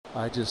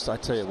I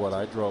tell you what,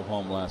 I drove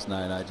home last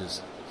night. I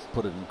just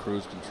put it in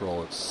cruise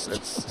control. It's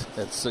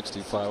at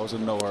 65. I was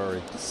in no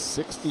hurry.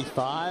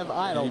 65?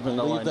 I don't Even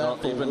though believe I that know,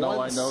 for even though I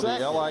one know the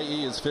second.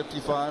 LIE is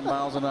 55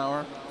 miles an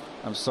hour,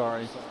 I'm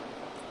sorry,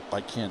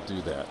 I can't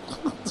do that.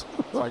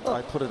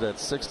 I put it at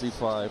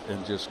 65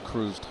 and just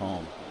cruised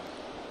home.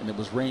 And it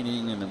was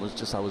raining, and I was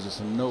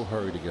just in no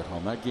hurry to get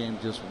home. That game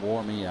just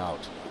wore me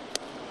out.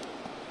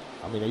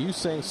 I mean, are you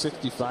saying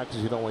 65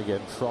 because you don't want to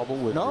get in trouble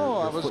with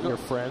your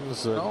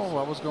friends? No,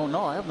 I was going,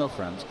 no, I have no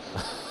friends.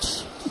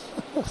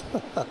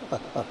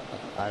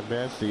 I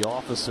meant the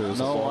officers.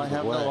 No, I along the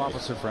have way. no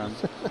officer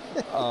friends.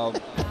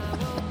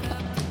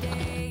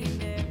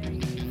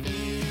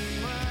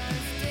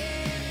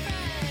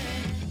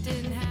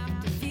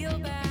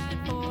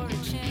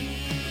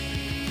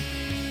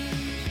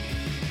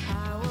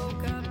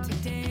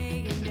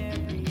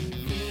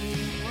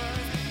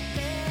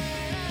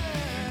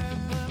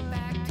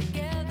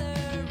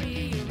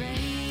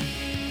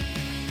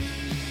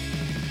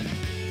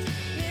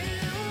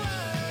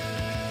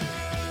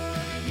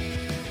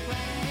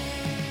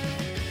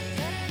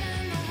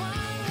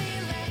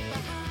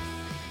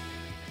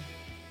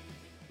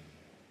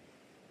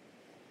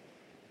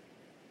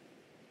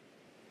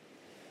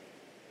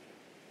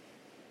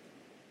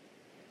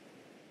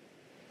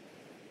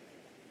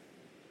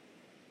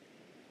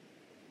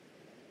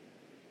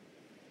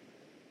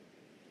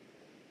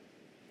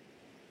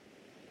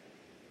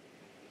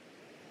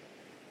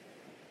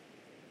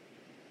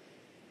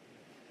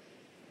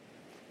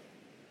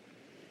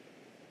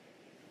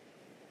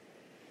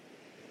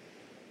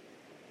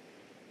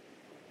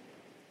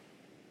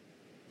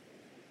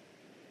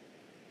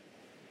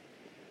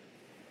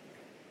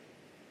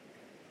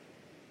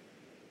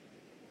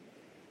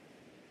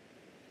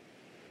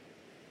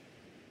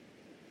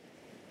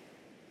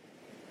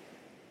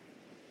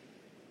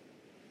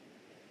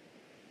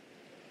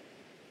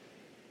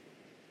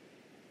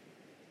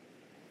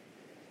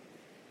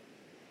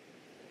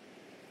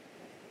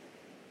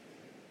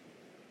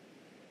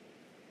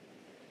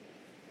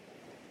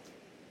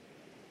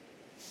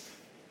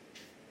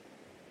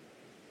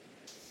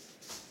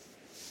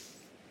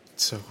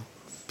 So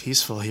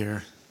peaceful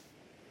here.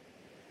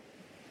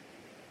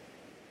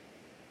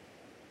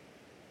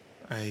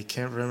 I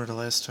can't remember the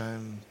last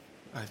time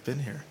I've been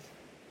here.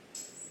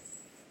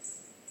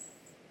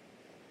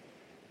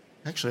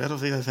 Actually, I don't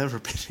think I've ever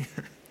been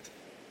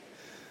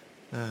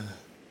here.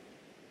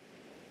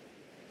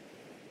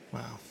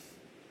 Wow.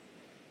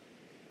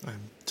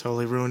 I'm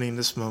totally ruining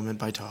this moment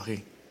by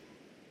talking.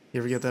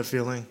 You ever get that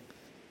feeling?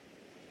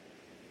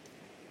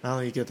 I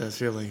only get that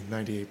feeling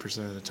 98%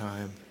 of the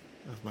time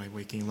of my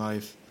waking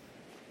life.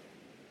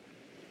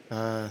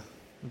 It'd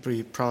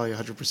be probably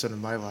 100% of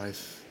my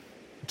life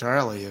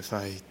entirely if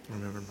I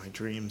remember my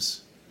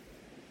dreams.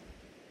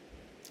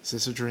 Is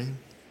this a dream?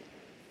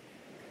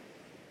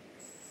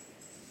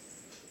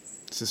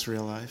 Is this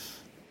real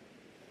life?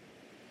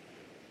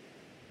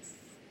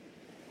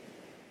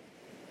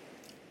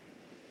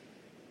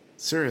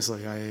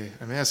 Seriously,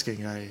 I'm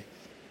asking.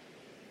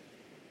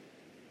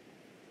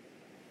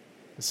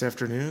 This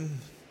afternoon,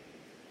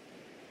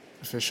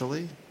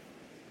 officially,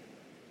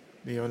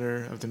 the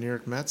owner of the New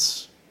York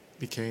Mets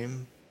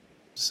became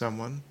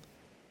someone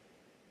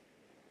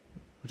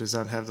who does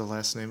not have the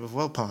last name of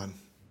Wilpon.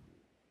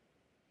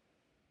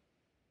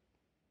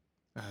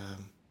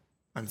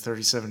 I'm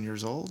 37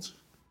 years old.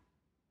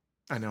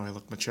 I know I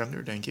look much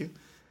younger, thank you.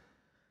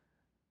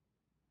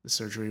 The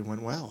surgery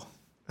went well.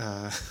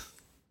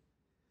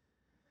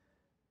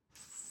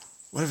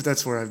 What if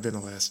that's where I've been the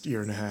last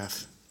year and a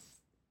half?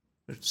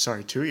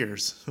 Sorry, 2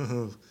 years.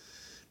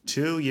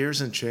 2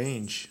 years and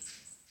change.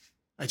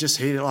 I just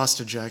hated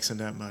Austin Jackson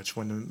that much.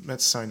 When the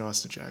Mets signed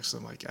Austin Jackson,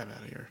 I'm like, I'm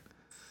out of here.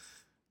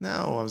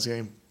 No, I was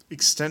getting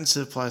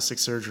extensive plastic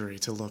surgery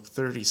to look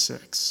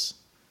 36.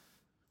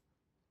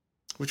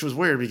 Which was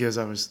weird because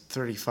I was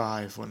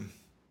 35 when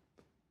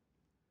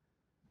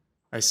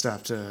I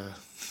stopped.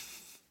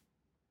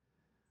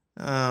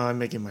 I'm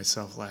making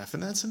myself laugh,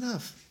 and that's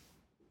enough.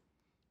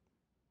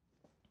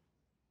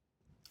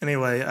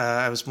 Anyway,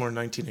 I was born in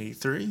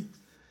 1983,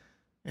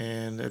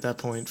 and at that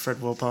point, Fred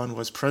Wilpon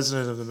was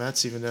president of the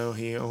Mets, even though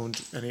he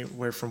owned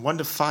anywhere from 1%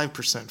 to 5%.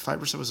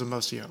 5% was the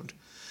most he owned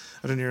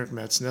of the New York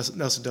Mets.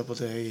 Nelson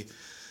Doubleday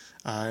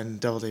and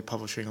Doubleday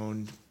Publishing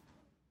owned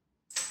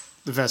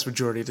the vast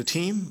majority of the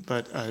team,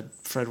 but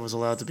Fred was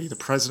allowed to be the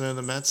president of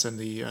the Mets and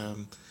the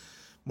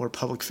more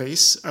public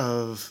face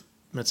of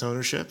Mets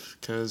ownership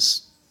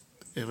because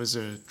it was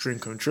a dream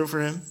come true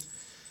for him.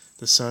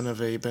 The son of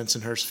a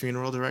Bensonhurst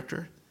funeral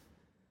director,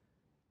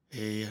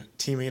 a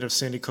teammate of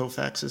Sandy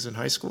Koufax's in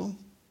high school.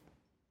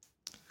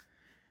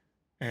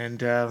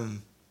 And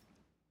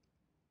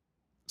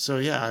so,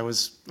 yeah, I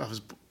was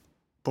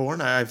born.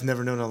 I've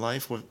never known a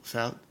life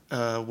without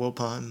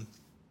Wilpon,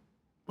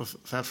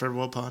 without Fred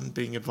Wilpon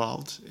being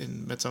involved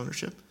in Mets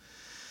ownership.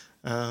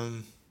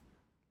 I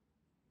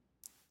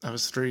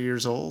was 3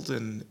 years old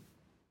and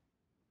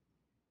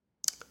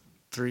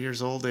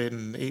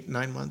 8,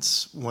 9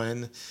 months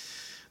when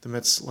the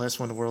Mets last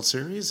won the World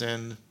Series,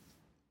 and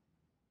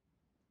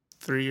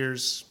 3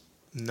 years,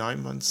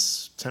 9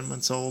 months, 10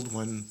 months old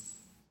when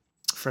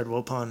Fred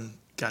Wilpon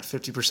got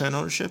 50%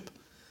 ownership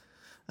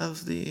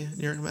of the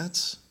New York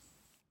Mets.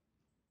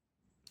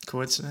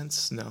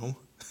 Coincidence? No.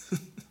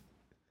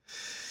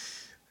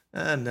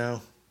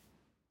 No.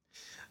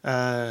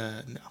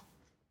 No.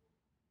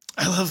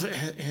 I love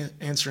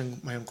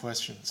answering my own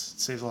questions.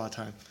 It saves a lot of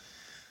time.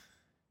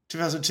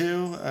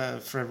 2002,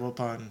 Fred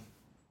Wilpon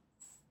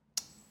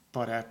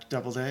bought out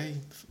Doubleday,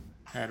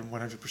 had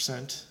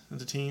 100% of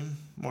the team,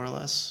 more or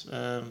less.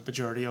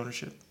 Majority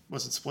ownership,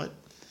 wasn't split.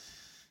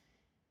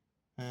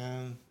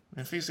 And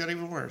things got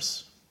even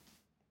worse.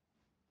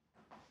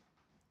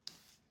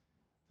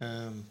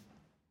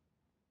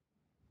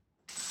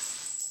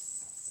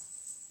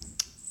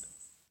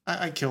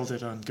 I killed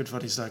it on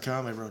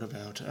GoodFunnies.com. I wrote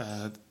about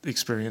the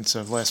experience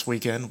of last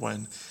weekend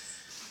when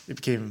it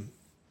became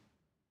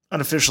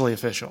unofficially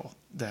official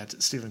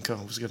that Stephen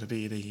Cohen was going to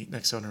be the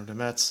next owner of the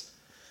Mets,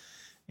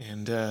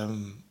 and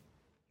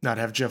not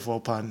have Jeff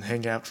Wilpon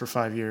hang out for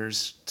 5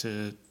 years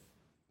to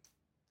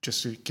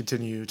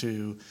continue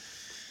to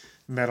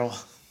meddle,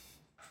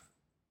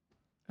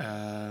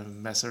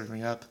 mess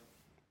everything up.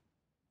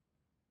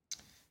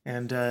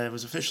 And it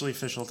was officially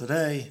official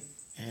today,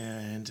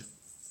 and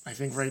I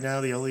think right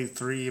now the only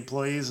 3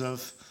 employees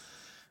of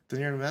the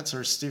New York Mets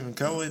are Stephen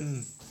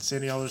Cohen,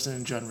 Sandy Alderson,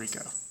 and John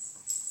Rico.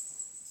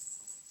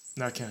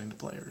 Not counting the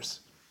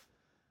players.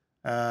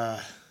 So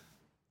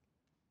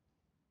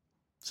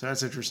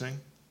that's interesting.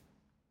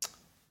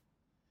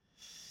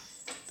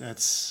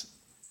 That's,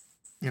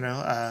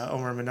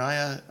 Omar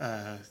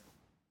Minaya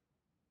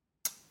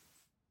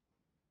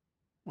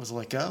was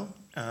let go.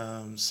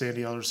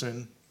 Sandy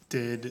Alderson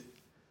did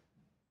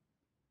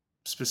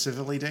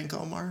specifically thank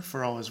Omar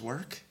for all his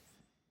work.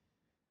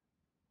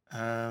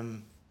 But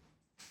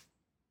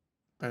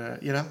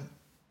that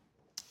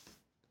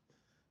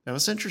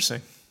was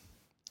interesting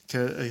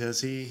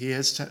because he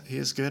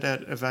is good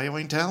at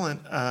evaluating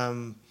talent.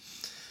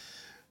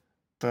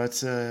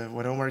 But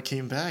when Omar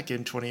came back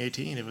in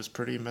 2018, it was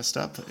pretty messed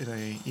up in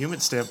a human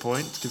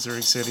standpoint,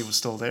 considering Sandy was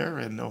still there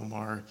and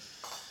Omar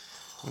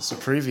was the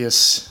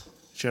previous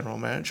general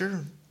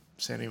manager.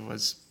 Sandy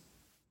was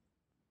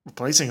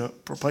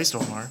replaced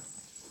Omar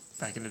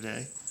back in the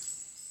day.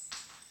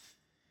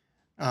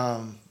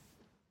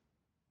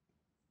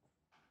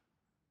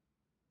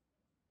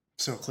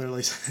 So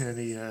clearly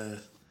Sandy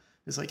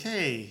is like,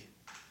 hey,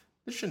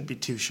 there shouldn't be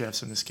 2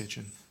 chefs in this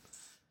kitchen.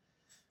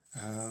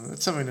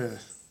 That's something to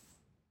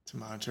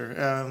monitor.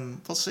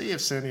 We'll see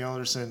if Sandy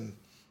Alderson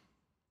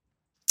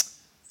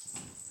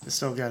has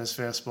still got his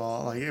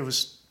fastball. Like, it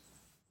was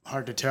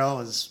hard to tell,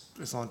 as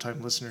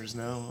longtime listeners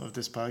know of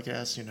this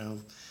podcast.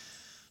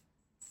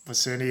 Was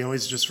Sandy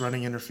always just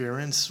running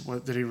interference?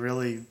 What did he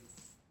really?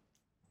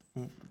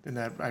 In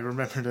that, I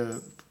remember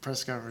the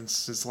press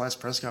conference, his last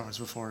press conference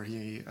before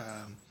he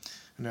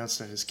announced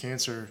that his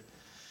cancer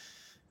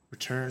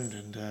returned,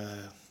 and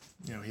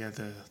he had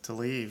to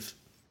leave.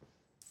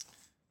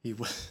 He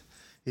was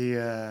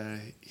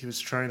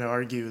trying to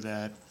argue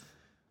that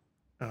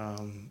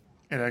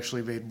it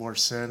actually made more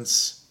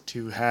sense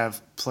to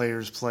have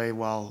players play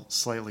while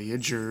slightly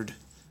injured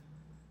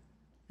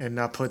and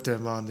not put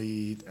them on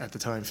the, at the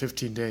time,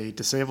 15-day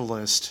disabled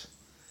list,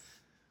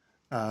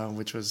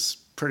 which was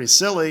pretty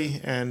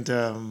silly. And,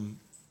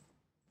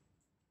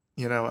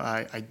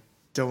 I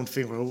don't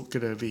think we're going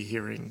to be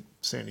hearing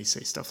Sandy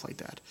say stuff like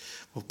that.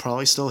 We'll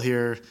probably still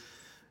hear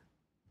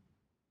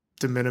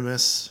de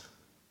minimis.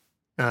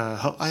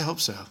 I hope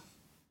so.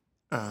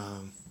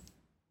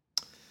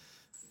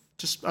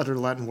 Just other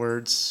Latin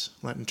words,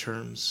 Latin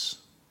terms.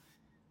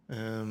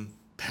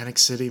 Panic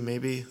City,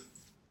 maybe.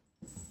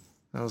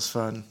 That was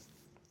fun.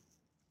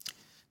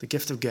 The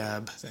Gift of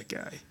Gab, that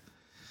guy.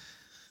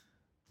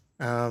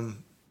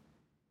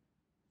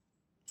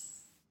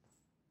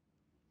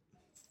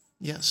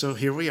 So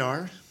here we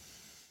are.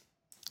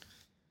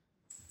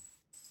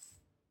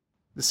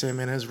 The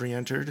Sandman has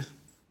re-entered.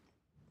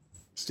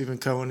 Stephen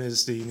Cohen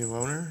is the new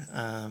owner.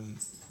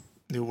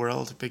 New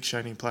World, Big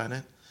Shiny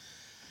Planet.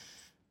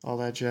 All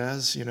that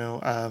jazz,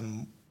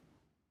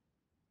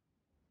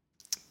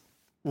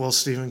 Will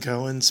Stephen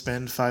Cohen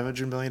spend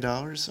 $500 million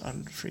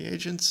on free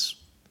agents?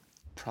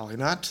 Probably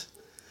not.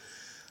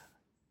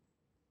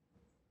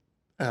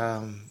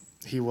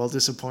 He will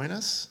disappoint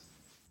us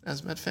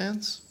as Met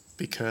fans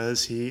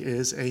because he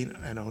is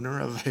an owner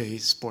of a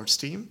sports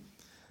team.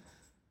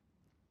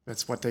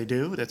 That's what they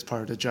do. That's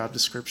part of the job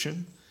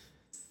description.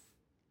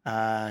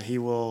 He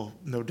will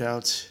no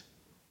doubt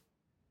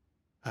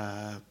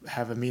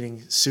have a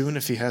meeting soon,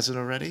 if he hasn't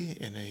already,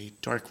 in a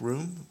dark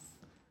room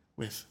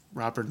with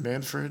Robert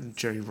Manfred and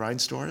Jerry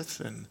Reinsdorf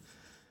and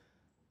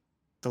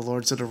the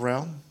Lords of the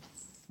Realm,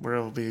 where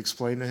it will be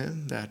explained to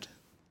him that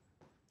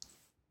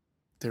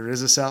there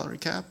is a salary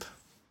cap.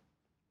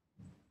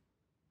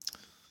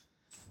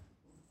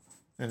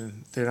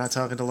 And they're not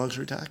talking to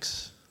luxury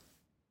tax.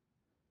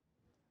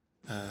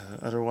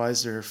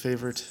 Otherwise, their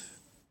favorite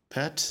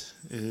pet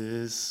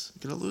is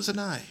going to lose an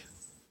eye.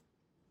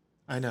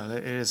 I know, that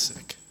it is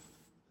sick.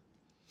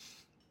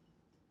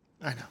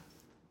 I know.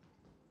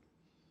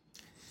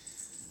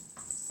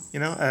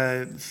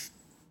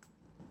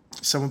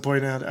 Someone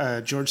pointed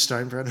out George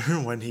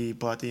Steinbrenner, when he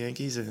bought the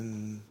Yankees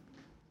in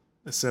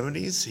the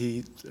 70s,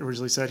 he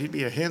originally said he'd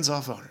be a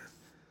hands-off owner.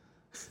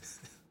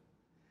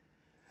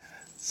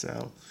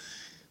 So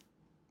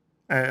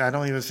I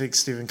don't even think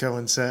Stephen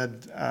Cohen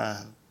said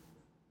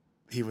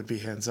he would be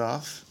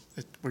hands-off.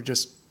 We're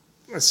just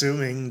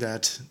assuming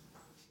that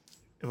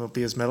it won't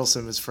be as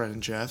meddlesome as Fred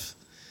and Jeff.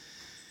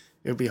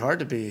 It would be hard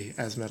to be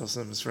as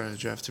meddlesome as Fred and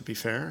Jeff, to be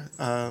fair.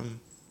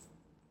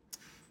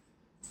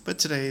 But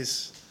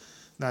today's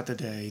not the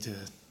day to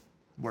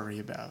worry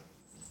about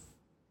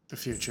the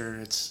future.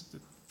 It's the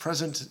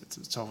present.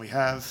 It's all we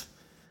have.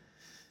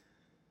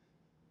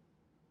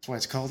 That's why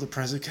it's called the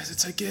present, because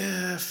it's a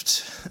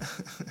gift.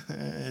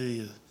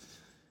 That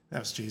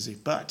was cheesy,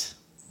 but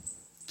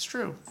it's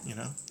true.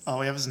 All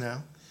we have is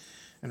now,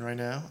 and right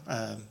now,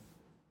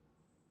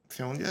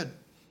 feeling good.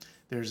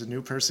 There's a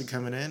new person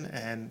coming in,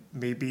 and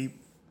maybe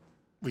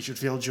we should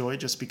feel joy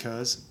just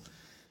because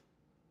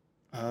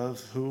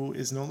of who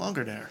is no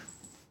longer there.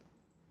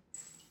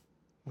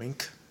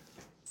 Wink.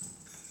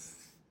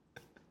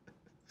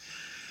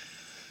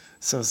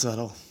 So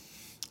subtle.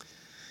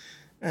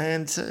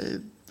 And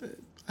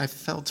I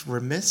felt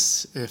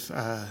remiss if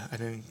I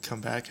didn't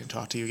come back and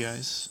talk to you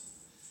guys.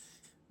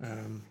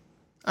 I'm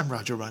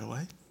Roger, by the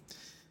way.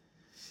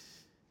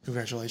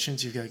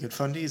 Congratulations, you got good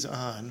fundies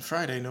on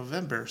Friday,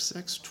 November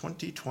 6,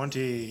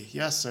 2020.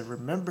 Yes, I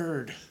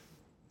remembered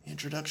the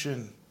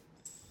introduction.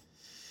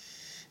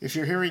 If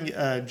you're hearing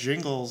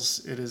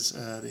jingles, it is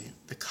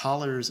the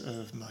collars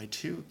of my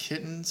two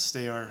kittens.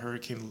 They are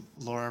Hurricane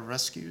Laura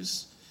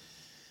rescues,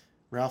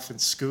 Ralph and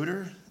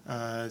Scooter.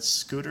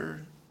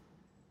 Scooter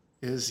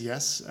is,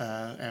 yes,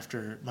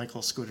 after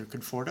Michael Scooter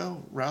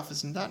Conforto. Ralph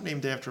is not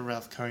named after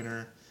Ralph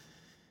Kiner,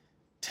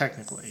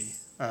 technically.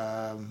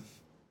 But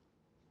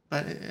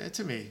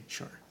to me,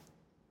 sure.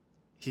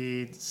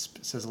 He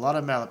says a lot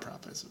of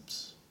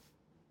malapropisms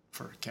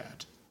for a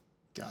cat,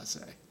 gotta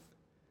say.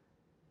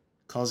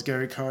 Calls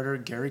Gary Carter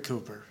Gary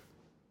Cooper.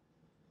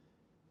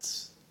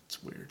 It's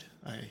weird.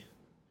 I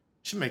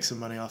should make some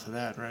money off of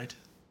that, right?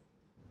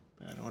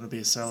 I don't want to be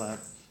a sellout.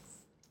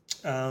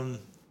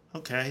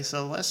 Okay,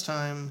 so last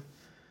time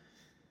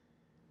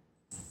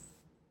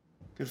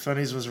Good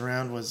Funnies was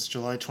around was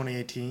July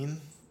 2018,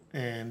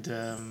 and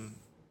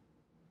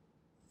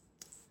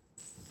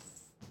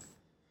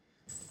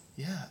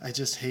yeah, I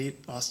just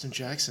hate Austin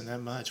Jackson that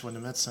much. When the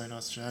Mets signed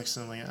Austin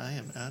Jackson, I'm like, I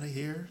am out of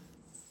here.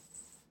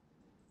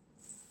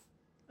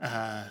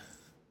 I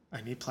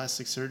need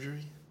plastic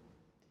surgery.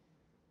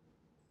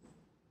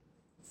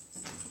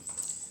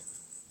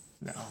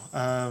 No.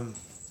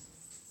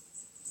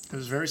 It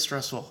was very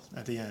stressful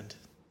at the end.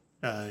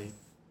 I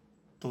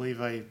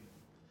believe I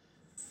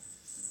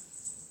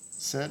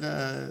said,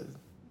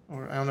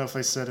 or I don't know if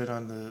I said it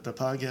on the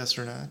podcast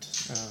or not.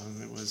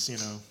 It was,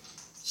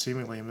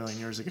 seemingly a million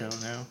years ago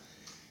now,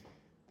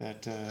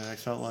 that I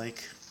felt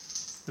like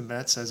the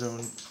Mets, as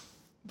owned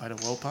by the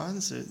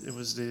Wilpons, it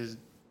was the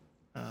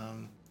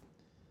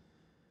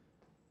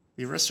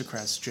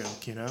aristocrats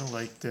joke,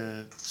 like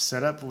the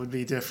setup would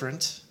be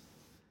different,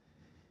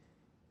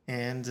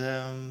 and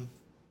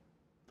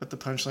but the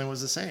punchline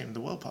was the same, the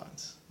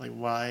Wilpons. Like,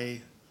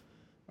 why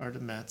are the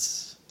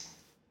Mets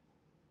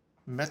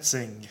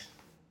Metsing,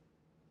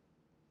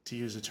 to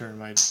use a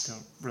term I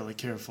don't really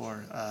care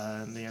for?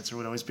 And the answer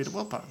would always be the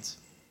Wilpons.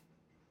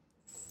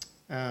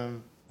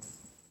 And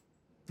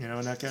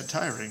that got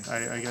tiring.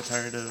 I got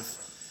tired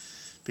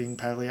of being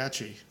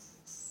Pagliacci,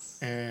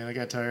 and I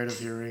got tired of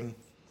hearing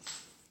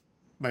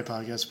my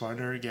podcast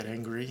partner get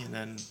angry and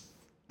then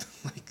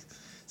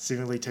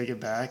seemingly take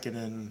it back, and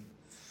then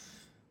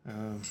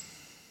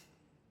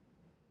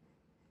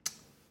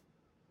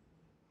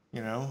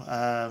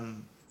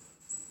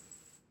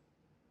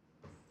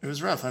it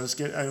was rough. I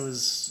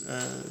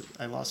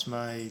lost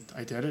my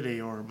identity,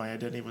 or my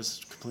identity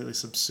was completely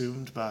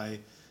subsumed by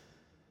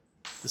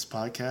this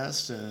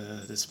podcast,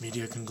 this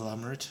media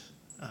conglomerate.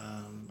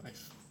 I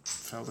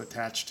felt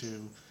attached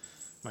to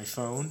my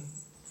phone.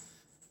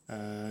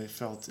 I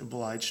felt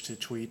obliged to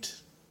tweet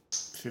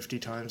 50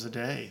 times a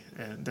day,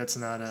 and that's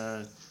not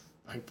a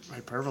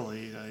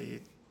hyperbole.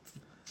 I'm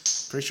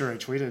pretty sure I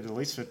tweeted at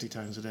least 50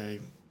 times a day,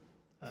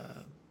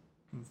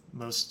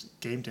 most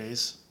game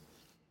days.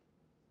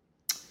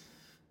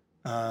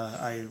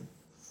 I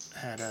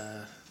had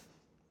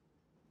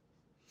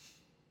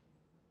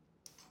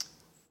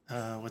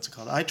what's it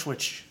called? Eye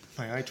twitch.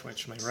 My eye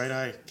twitch. My right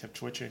eye kept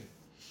twitching.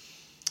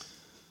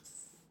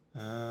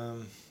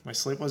 My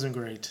sleep wasn't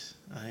great.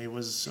 I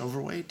was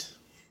overweight,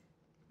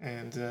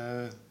 and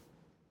it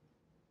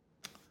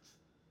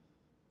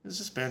was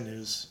just bad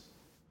news.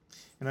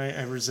 And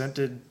I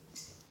resented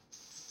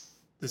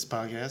this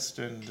podcast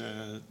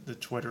and the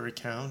Twitter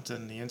account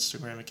and the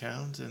Instagram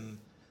account and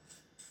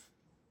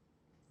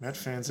Met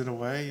fans in a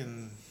way,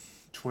 and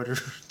Twitter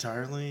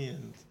entirely,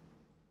 and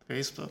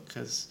Facebook,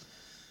 because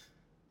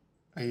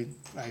I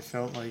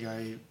felt like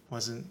I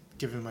wasn't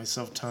giving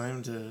myself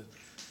time to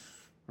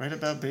write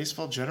about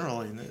baseball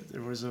generally, and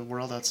there was a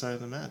world outside of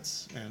the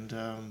Mets, and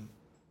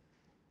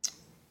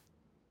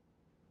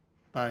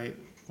by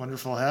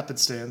wonderful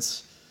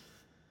happenstance,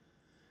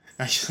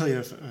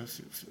 actually,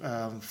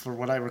 for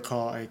what I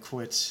recall, I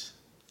quit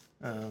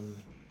Good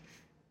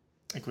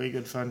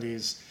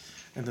Fundies,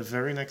 and the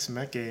very next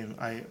Met game,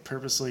 I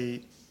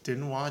purposely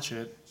didn't watch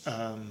it.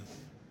 I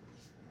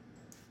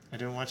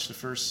didn't watch the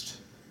first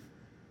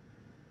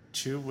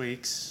 2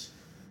 weeks,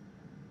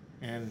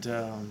 and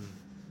the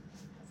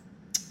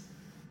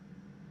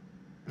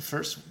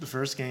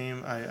first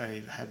game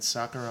I had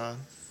soccer on,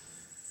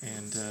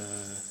 and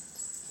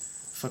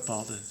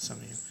football to some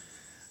of you.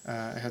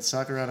 I had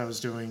soccer on. I was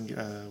doing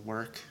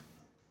work,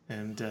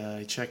 and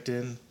I checked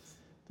in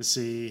to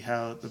see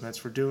how the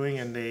Mets were doing,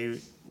 and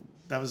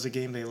that was the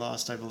game they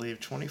lost, I believe,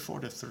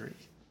 24-3,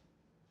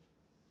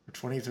 or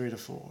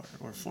 23-4,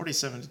 or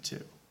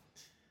 47-2.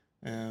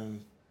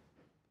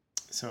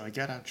 So I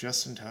got out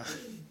just in time.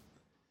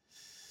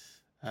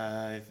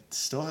 I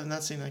still have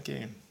not seen that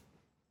game.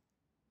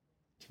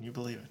 Can you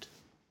believe it?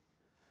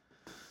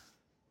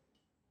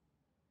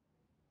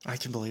 I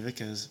can believe it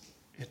because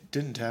it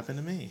didn't happen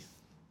to me.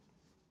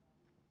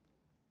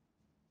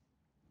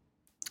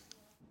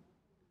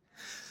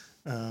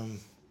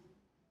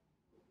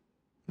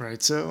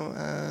 Right, so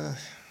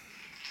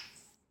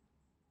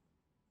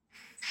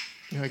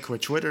I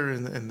quit Twitter,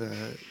 and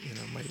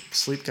my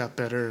sleep got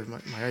better.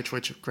 My eye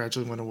twitch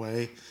gradually went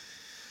away,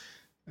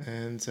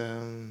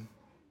 and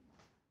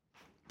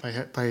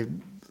by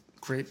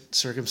great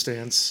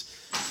circumstance,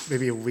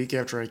 maybe a week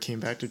after I came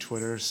back to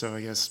Twitter, so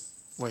I guess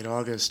late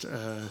August,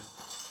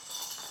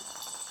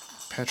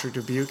 Patrick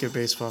Dubuque at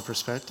Baseball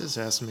Prospectus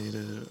asked me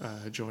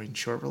to join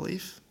Short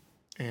Relief,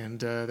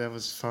 and that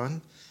was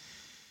fun.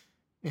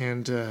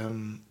 And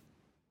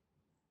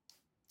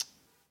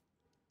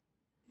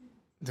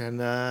then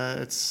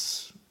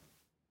it's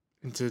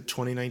into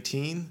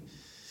 2019.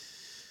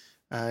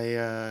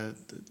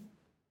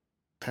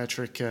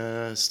 Patrick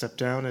stepped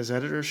down as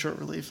editor of Short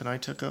Relief, and I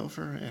took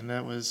over, and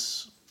that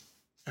was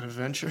an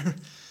adventure.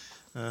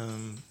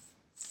 I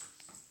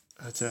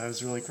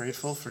was really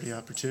grateful for the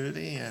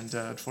opportunity, and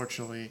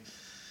unfortunately,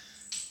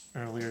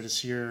 earlier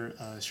this year,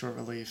 Short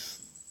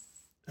Relief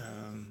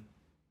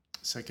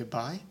said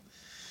goodbye.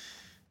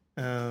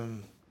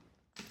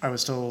 I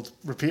was told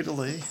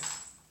repeatedly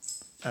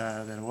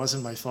that it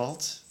wasn't my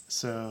fault,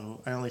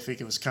 so I only think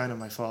it was kind of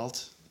my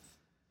fault.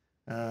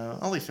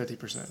 Only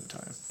 50% of the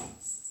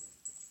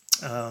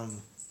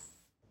time.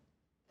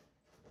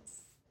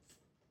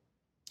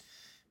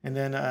 And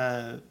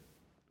then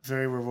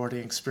very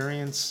rewarding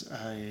experience.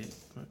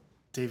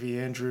 Davey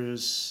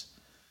Andrews,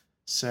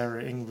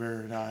 Sarah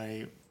Ingber, and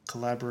I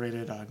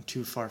collaborated on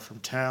Too Far From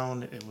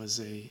Town. It was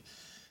a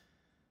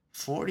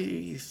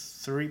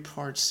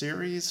 44-part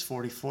series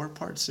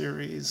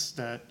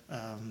that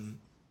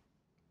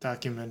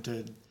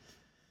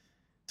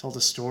told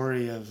the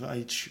story of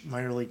each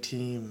minor league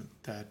team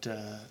that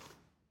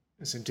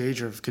is in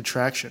danger of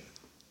contraction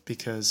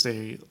because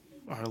they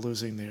are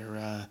losing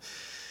their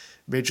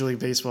Major League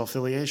Baseball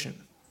affiliation.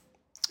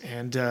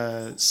 And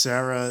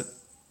Sarah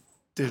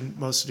did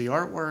most of the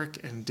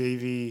artwork, and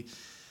Davey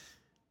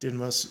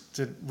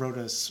wrote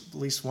us at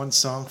least one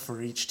song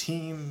for each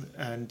team,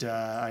 and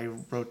I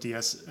wrote an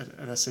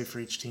essay for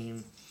each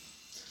team.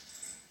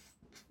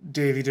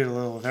 Davey did a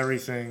little of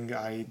everything.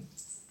 I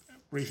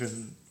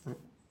even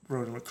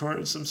wrote and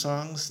recorded some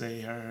songs.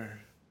 They are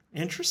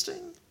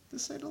interesting, to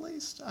say the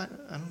least. I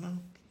don't know.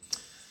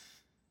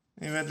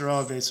 Anyway, they're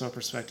all at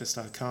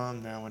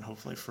baseballprospectus.com now and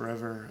hopefully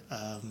forever.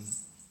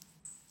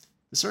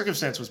 The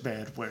circumstance was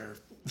bad where,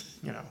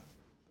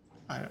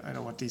 I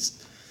don't want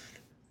these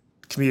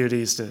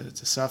communities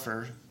to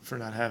suffer for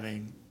not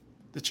having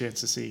the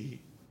chance to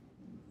see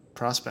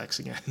prospects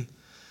again.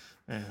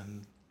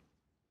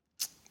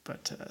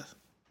 But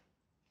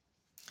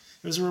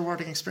it was a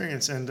rewarding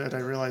experience, and I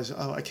realized,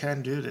 I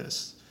can do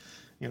this.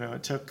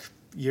 It took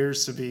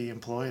years to be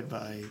employed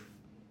by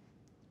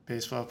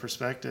Baseball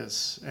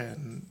Prospectus,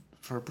 and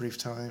for a brief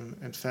time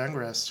at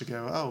Fangraphs to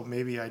go,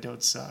 maybe I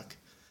don't suck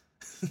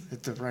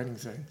at the writing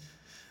thing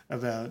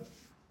about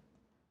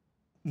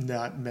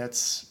not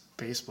Mets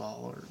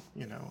baseball,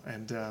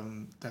 and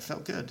that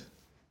felt good,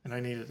 and I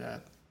needed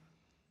that,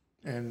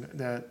 and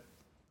that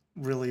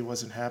really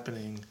wasn't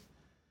happening,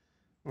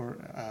 or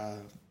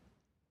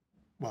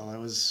while I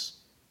was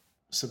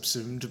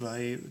subsumed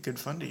by Good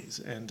Fundies,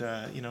 and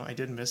I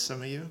did miss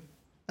some of you,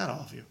 not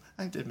all of you.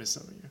 I did miss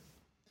some of you,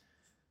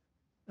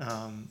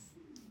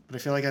 but I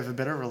feel like I have a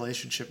better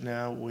relationship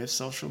now with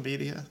social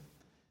media.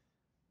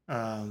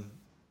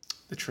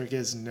 The trick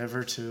is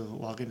never to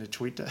log into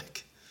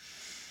TweetDeck.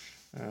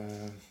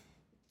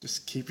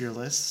 Just keep your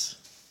lists.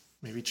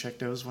 Maybe check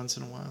those once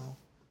in a while.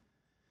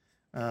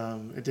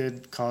 It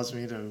did cause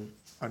me to,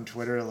 on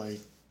Twitter,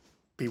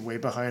 be way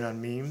behind on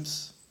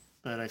memes,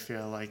 but I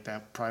feel like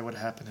that probably would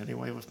happen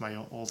anyway with my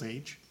old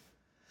age.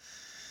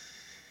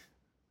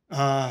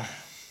 So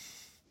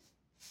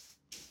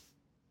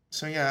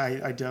yeah,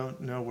 I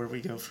don't know where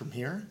we go from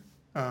here.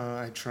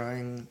 I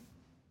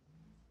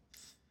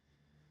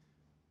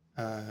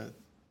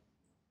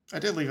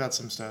did leave out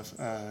some stuff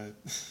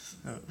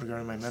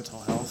regarding my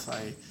mental health.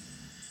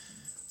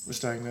 was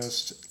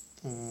diagnosed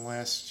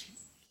late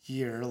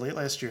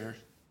last year,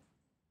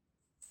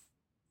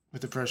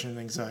 with depression and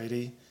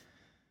anxiety.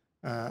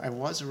 I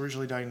was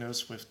originally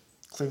diagnosed with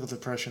clinical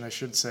depression, I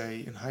should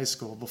say, in high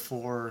school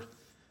before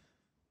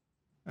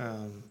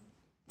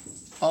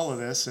all of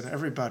this, and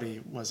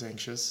everybody was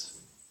anxious.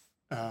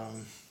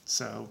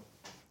 So,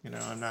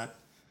 I'm not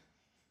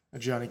a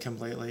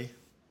Johnny-come-lately.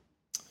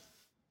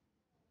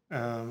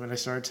 And I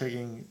started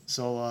taking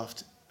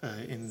Zoloft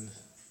in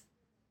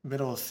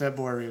middle of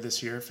February of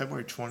this year,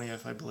 February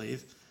 20th, I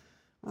believe,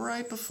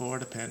 right before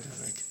the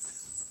pandemic.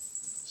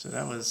 So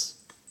that was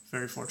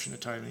very fortunate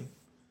timing.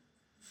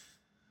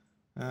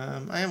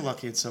 I am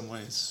lucky in some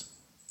ways.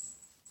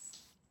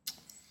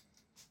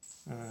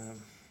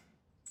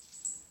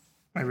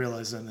 I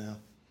realize that now.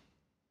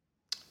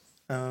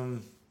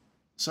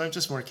 So I'm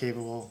just more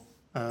capable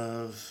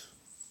of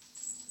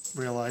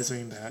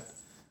realizing that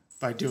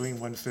by doing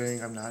one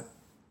thing, I'm not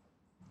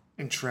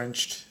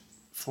entrenched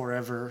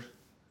forever.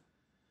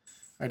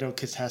 I don't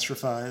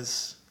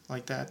catastrophize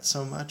like that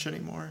so much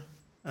anymore.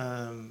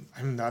 I'm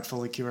not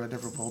fully cured. I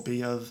never will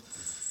be of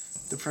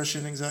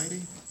depression,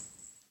 anxiety.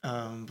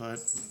 But,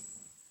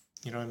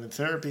 I'm in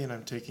therapy and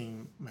I'm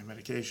taking my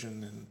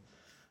medication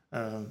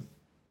and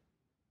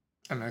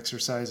I'm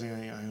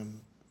exercising.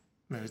 I'm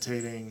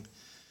meditating.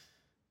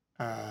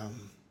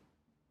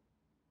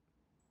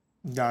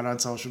 Not on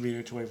social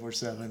media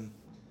 24/7.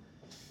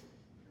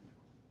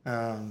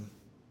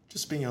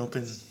 Just being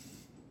open.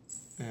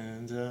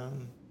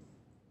 And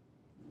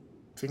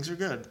things are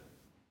good.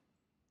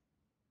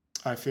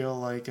 I feel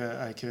like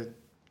I could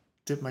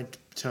dip my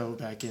toe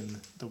back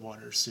in the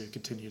waters to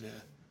continue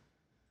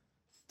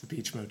the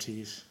beach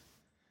motif.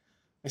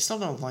 I still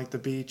don't like the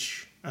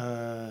beach.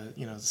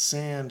 The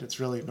sand, it's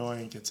really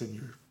annoying. It gets in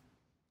your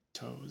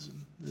toes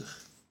and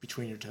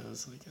between your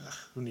toes. Like,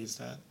 who needs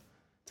that?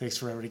 Takes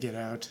forever to get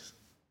out.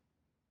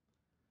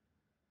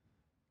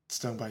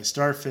 Stung by a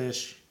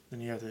starfish. Then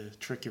you have to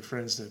trick your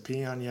friends to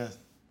pee on you.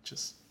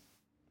 Just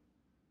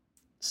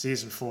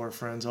season 4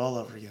 Friends all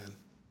over again.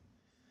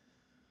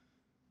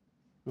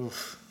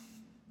 Oof.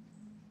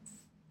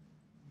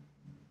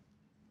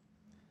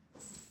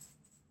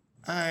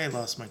 I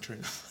lost my train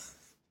of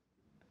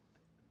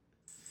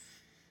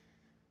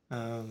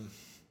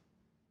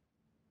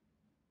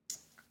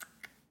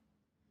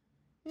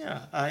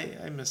yeah,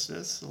 I miss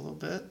this a little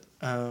bit.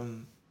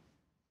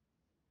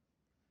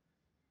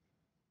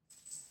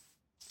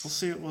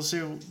 We'll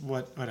see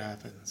what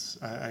happens.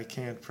 I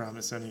can't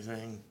promise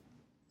anything.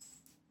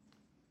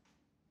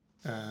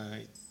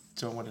 I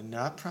don't want to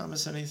not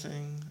promise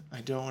anything. I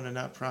don't want to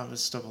not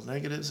promise double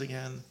negatives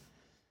again.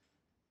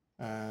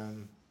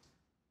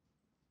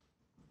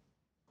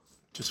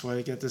 Just want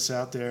to get this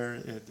out there.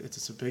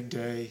 It's a big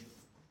day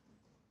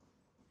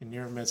in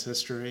NeuroMed's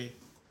history.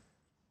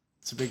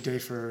 It's a big day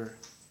for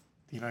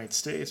the United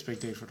States, big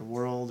day for the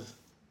world,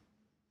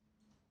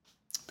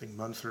 big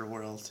month for the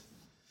world.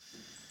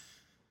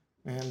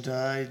 And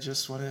I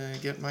just want to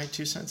get my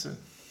 2 cents in.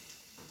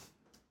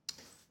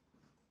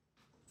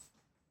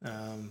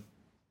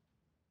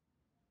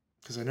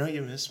 Because I know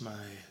you miss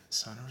my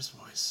sonorous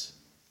voice.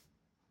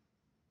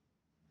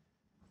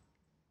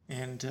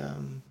 And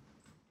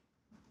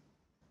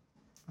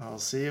I'll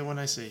see you when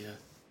I see you.